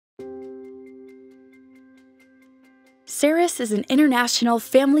SERIS is an international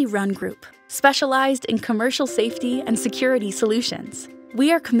family-run group specialized in commercial safety and security solutions.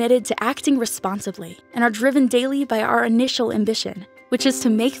 We are committed to acting responsibly and are driven daily by our initial ambition, which is to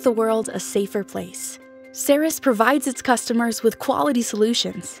make the world a safer place. SERIS provides its customers with quality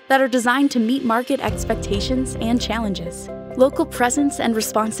solutions that are designed to meet market expectations and challenges. Local presence and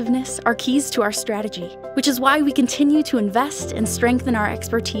responsiveness are keys to our strategy, which is why we continue to invest and strengthen our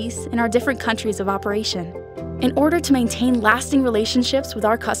expertise in our different countries of operation. In order to maintain lasting relationships with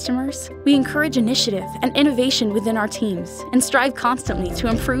our customers, we encourage initiative and innovation within our teams and strive constantly to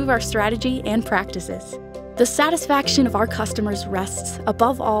improve our strategy and practices. The satisfaction of our customers rests,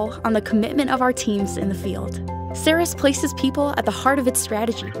 above all, on the commitment of our teams in the field. SERIS places people at the heart of its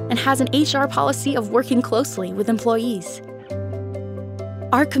strategy and has an HR policy of working closely with employees.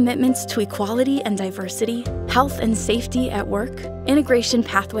 Our commitments to equality and diversity, health and safety at work, integration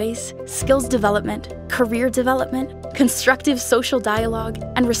pathways, skills development, career development, constructive social dialogue,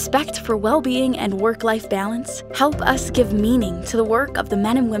 and respect for well-being and work-life balance help us give meaning to the work of the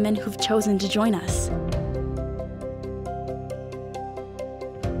men and women who've chosen to join us.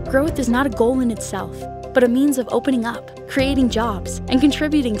 Growth is not a goal in itself, but a means of opening up, creating jobs, and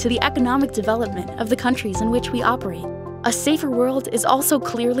contributing to the economic development of the countries in which we operate. A safer world is also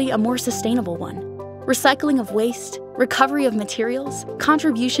clearly a more sustainable one. Recycling of waste, recovery of materials,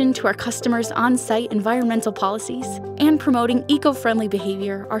 contribution to our customers' on-site environmental policies, and promoting eco-friendly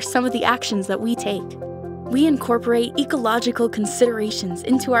behavior are some of the actions that we take. We incorporate ecological considerations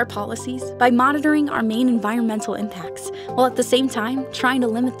into our policies by monitoring our main environmental impacts, while at the same time trying to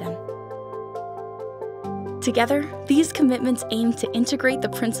limit them. Together, these commitments aim to integrate the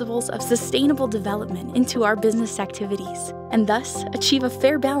principles of sustainable development into our business activities, and thus achieve a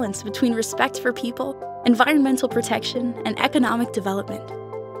fair balance between respect for people, environmental protection, and economic development.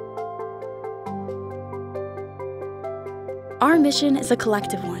 Our mission is a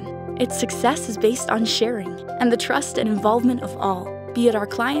collective one. Its success is based on sharing and the trust and involvement of all, be it our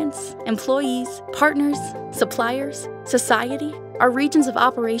clients, employees, partners, suppliers, society, our regions of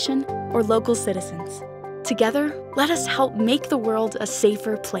operation, or local citizens. Together, let us help make the world a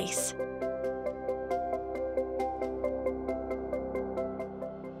safer place.